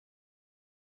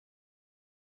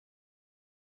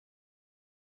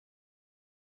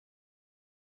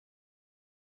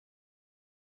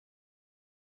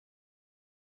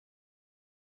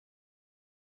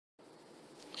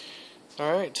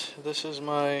Alright, this is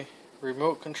my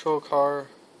remote control car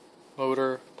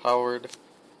motor powered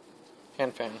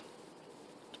hand fan.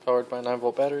 It's powered by a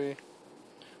 9-volt battery.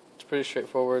 It's pretty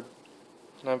straightforward.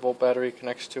 9-volt battery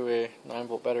connects to a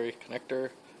 9-volt battery connector,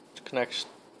 which connects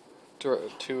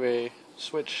to a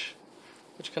switch,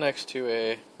 which connects to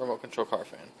a remote control car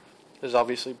fan. This is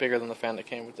obviously bigger than the fan that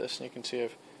came with this, and you can see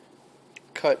I've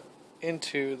cut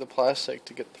into the plastic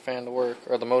to get the fan to work,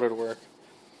 or the motor to work.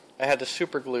 I had to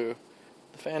super glue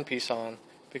the fan piece on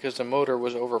because the motor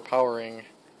was overpowering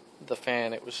the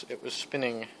fan. It was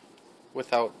spinning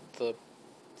without the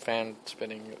fan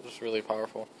spinning. It was really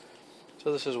powerful.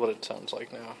 So this is what it sounds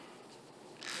like now.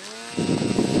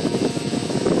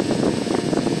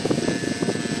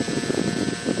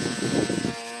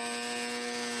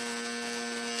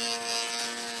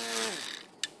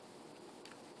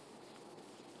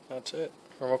 That's it.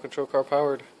 Remote control car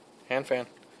powered hand fan.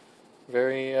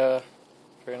 Very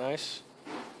nice.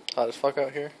 Hot as fuck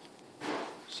out here.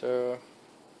 So,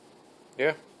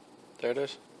 yeah, there it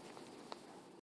is.